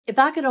If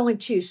I could only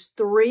choose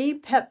 3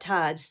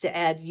 peptides to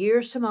add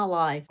years to my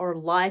life or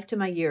life to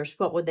my years,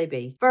 what would they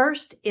be?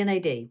 First,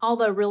 NAD.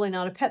 Although really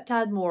not a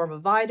peptide, more of a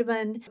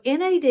vitamin.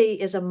 NAD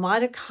is a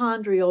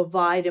mitochondrial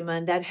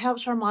vitamin that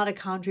helps our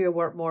mitochondria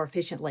work more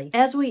efficiently.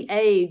 As we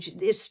age,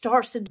 it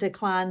starts to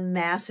decline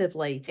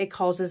massively. It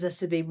causes us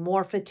to be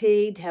more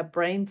fatigued, have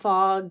brain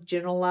fog,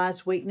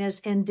 generalized weakness,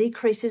 and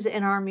decreases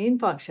in our immune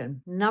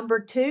function. Number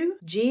 2,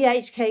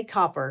 GHK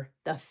Copper,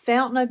 the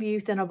fountain of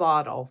youth in a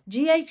bottle.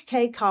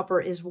 GHK Copper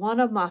is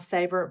one of my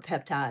favorite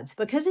peptides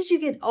because as you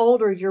get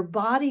older, your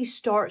body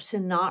starts to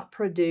not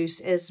produce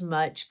as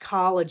much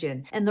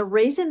collagen. And the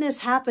reason this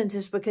happens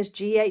is because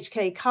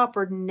GHK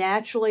Copper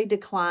naturally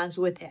declines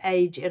with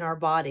age in our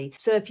body.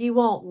 So if you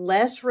want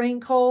less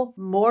wrinkle,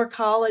 more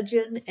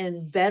collagen,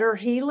 and better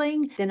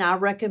healing, then I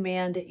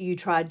recommend you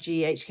try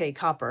GHK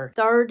Copper.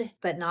 Third,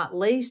 but not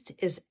least,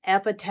 is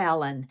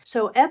Epitalon.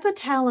 So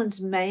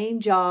Epitalon's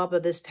main job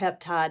of this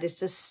peptide is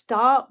to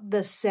stop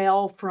the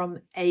cell from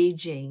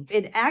aging.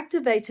 It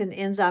activates an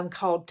enzyme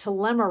called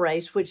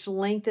telomerase, which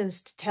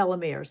lengthens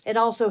telomeres. It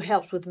also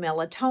helps with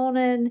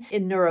melatonin,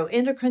 in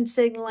neuroendocrine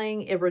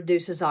signaling. It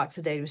reduces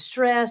oxidative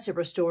stress. It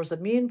restores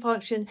immune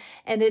function,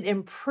 and it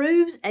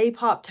improves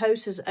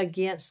apoptosis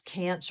against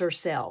cancer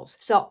cells.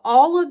 So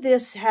all of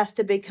this has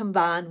to be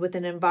combined with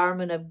an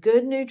environment of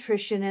good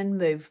nutrition and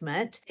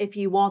movement if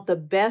you want the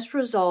best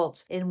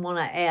results and want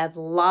to add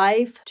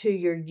life to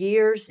your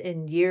years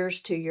and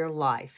years to your life.